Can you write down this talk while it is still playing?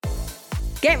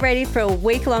Get ready for a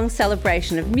week-long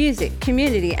celebration of music,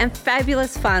 community and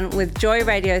fabulous fun with Joy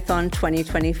Radiothon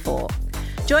 2024.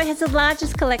 Joy has the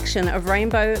largest collection of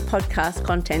rainbow podcast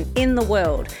content in the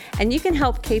world, and you can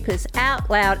help keep us out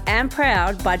loud and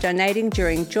proud by donating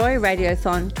during Joy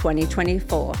Radiothon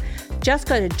 2024. Just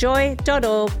go to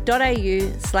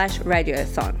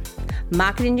joy.org.au/radiothon.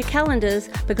 Mark it in your calendars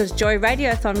because Joy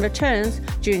Radiothon returns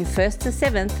June 1st to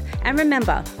 7th, and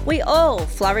remember, we all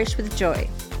flourish with joy.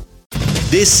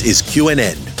 This is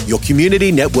QNN, your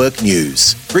community network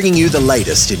news, bringing you the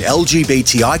latest in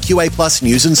LGBTIQA+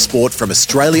 news and sport from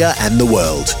Australia and the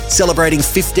world. Celebrating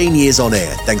 15 years on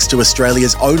air thanks to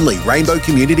Australia's only rainbow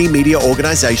community media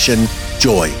organisation,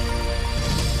 Joy.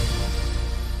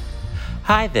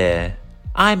 Hi there,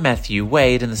 I'm Matthew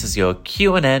Wade and this is your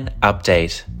QNN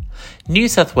update. New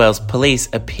South Wales Police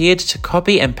appeared to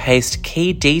copy and paste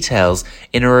key details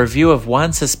in a review of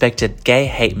one suspected gay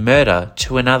hate murder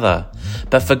to another,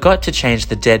 but forgot to change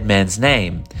the dead man's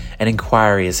name. An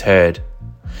inquiry is heard.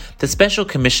 The Special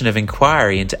Commission of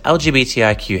Inquiry into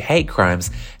LGBTIQ hate crimes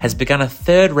has begun a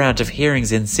third round of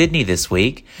hearings in Sydney this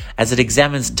week as it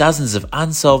examines dozens of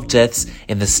unsolved deaths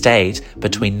in the state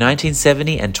between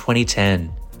 1970 and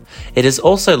 2010. It is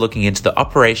also looking into the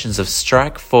operations of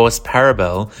Strike Force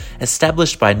Parabel,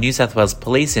 established by New South Wales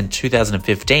Police in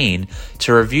 2015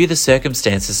 to review the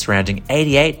circumstances surrounding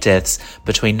 88 deaths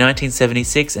between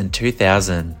 1976 and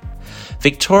 2000.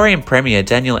 Victorian Premier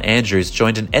Daniel Andrews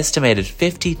joined an estimated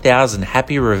 50,000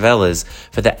 happy revellers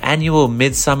for the annual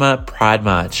Midsummer Pride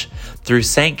March through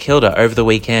St Kilda over the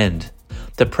weekend.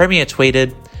 The Premier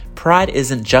tweeted, "Pride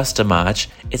isn't just a march,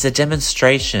 it's a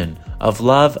demonstration of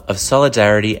love, of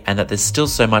solidarity, and that there's still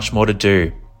so much more to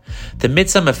do." The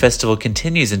Midsummer Festival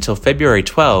continues until February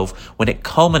 12, when it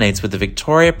culminates with the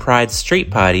Victoria Pride Street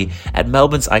Party at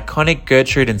Melbourne's iconic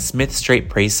Gertrude and Smith Street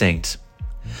precinct.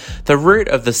 The route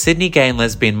of the Sydney Gay and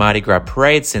Lesbian Mardi Gras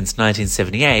Parade since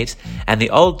 1978 and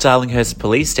the old Darlinghurst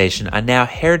Police Station are now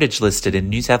heritage listed in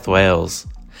New South Wales.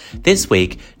 This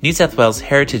week, New South Wales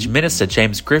Heritage Minister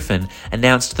James Griffin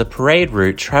announced the parade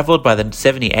route travelled by the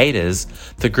 78ers,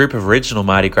 the group of original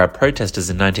Mardi Gras protesters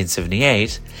in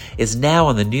 1978, is now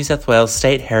on the New South Wales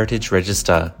State Heritage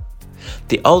Register.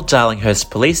 The old Darlinghurst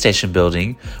Police Station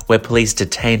building, where police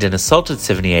detained and assaulted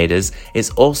 78ers, is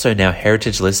also now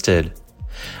heritage listed.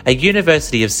 A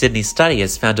University of Sydney study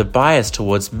has found a bias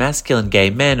towards masculine gay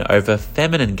men over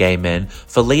feminine gay men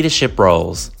for leadership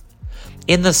roles.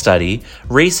 In the study,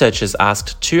 researchers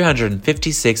asked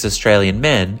 256 Australian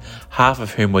men, half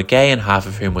of whom were gay and half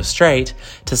of whom were straight,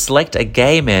 to select a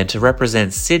gay man to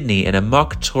represent Sydney in a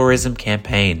mock tourism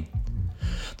campaign.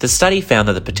 The study found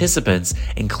that the participants,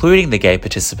 including the gay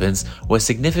participants, were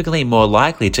significantly more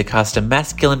likely to cast a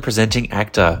masculine-presenting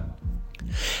actor.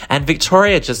 And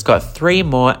Victoria just got 3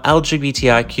 more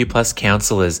LGBTIQ+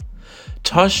 councillors.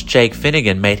 Tosh Jake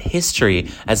Finnegan made history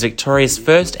as Victoria's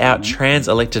first out trans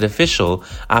elected official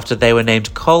after they were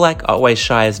named Colac Otway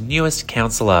Shire's newest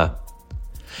councillor.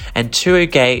 And 2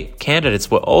 gay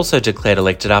candidates were also declared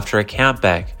elected after a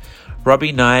countback.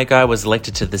 Robbie Nyagai was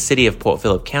elected to the City of Port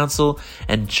Phillip Council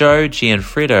and Joe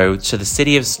Gianfrido to the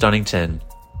City of Stonington.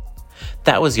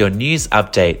 That was your news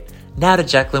update. Now to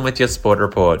Jacqueline with your sport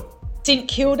report. St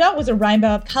Kilda was a rainbow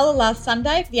of colour last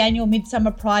Sunday for the annual Midsummer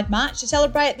Pride March to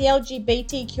celebrate the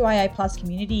LGBTQIA+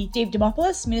 community. Steve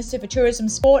Dimopoulos, Minister for Tourism,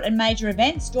 Sport and Major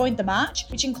Events, joined the march,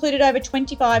 which included over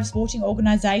 25 sporting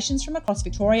organisations from across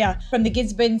Victoria, from the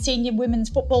Gisborne Senior Women's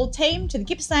Football Team to the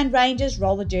Gippsland Rangers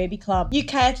Roller Derby Club.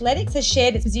 UK Athletics has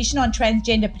shared its position on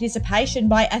transgender participation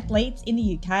by athletes in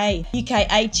the UK.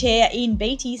 UKA Chair Ian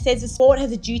Beattie says the sport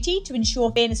has a duty to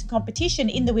ensure fairness and competition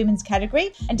in the women's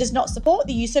category and does not support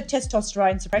the use of testosterone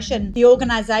suppression. The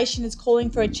organisation is calling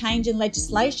for a change in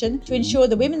legislation to ensure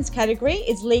the women's category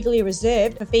is legally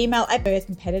reserved for female at birth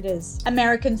competitors.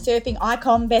 American surfing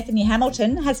icon Bethany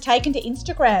Hamilton has taken to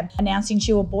Instagram, announcing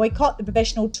she will boycott the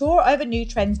professional tour over new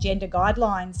transgender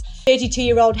guidelines.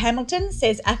 32-year-old Hamilton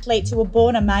says athletes who were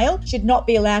born a male should not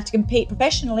be allowed to compete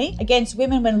professionally against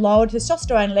women when lowered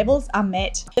testosterone levels are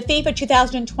met. The FIFA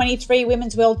 2023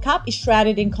 Women's World Cup is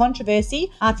shrouded in controversy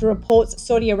after reports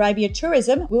Saudi Arabia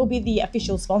Tourism will be the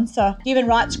official sponsor. Human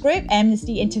rights group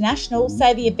Amnesty International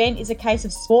say the event is a case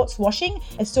of sports washing,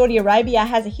 as Saudi Arabia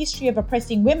has a history of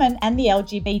oppressing women and the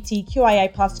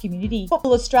LGBTQIA+ community.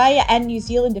 Football Australia and New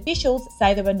Zealand officials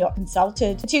say they were not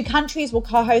consulted. The 2 countries will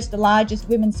co-host the largest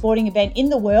women's sporting event in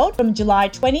the world from July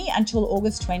 20 until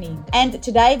August 20. And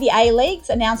today the A-Leagues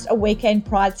announced a weekend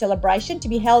Pride celebration to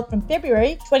be held from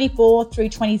February 24 through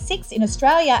 26 in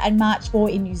Australia and March 4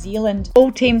 in New Zealand.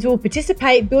 All teams will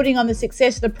participate, building on the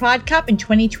success of the Pride Pride Cup in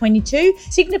 2022,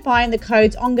 signifying the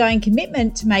code's ongoing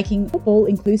commitment to making football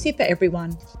inclusive for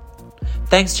everyone.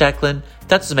 Thanks, Jacqueline.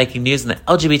 That's what's making news in the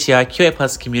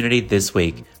LGBTIQA+ community this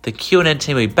week. The QNN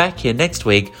team will be back here next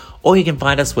week, or you can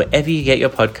find us wherever you get your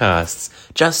podcasts.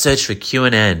 Just search for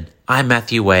QNN. I'm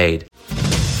Matthew Wade.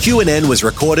 QNN was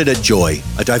recorded at Joy,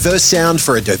 a diverse sound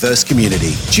for a diverse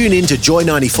community. Tune in to Joy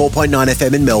 94.9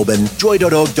 FM in Melbourne,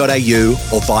 joy.org.au,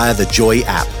 or via the Joy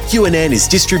app. QNN is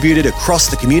distributed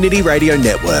across the Community Radio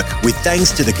Network with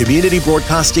thanks to the Community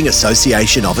Broadcasting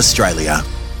Association of Australia.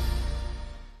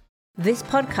 This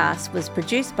podcast was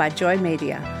produced by Joy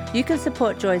Media. You can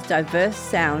support Joy's diverse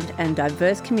sound and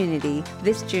diverse community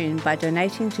this June by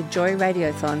donating to Joy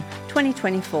Radiothon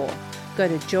 2024. Go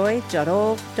to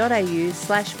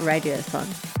joy.org.au/radiothon.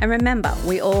 And remember,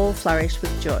 we all flourish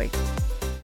with joy.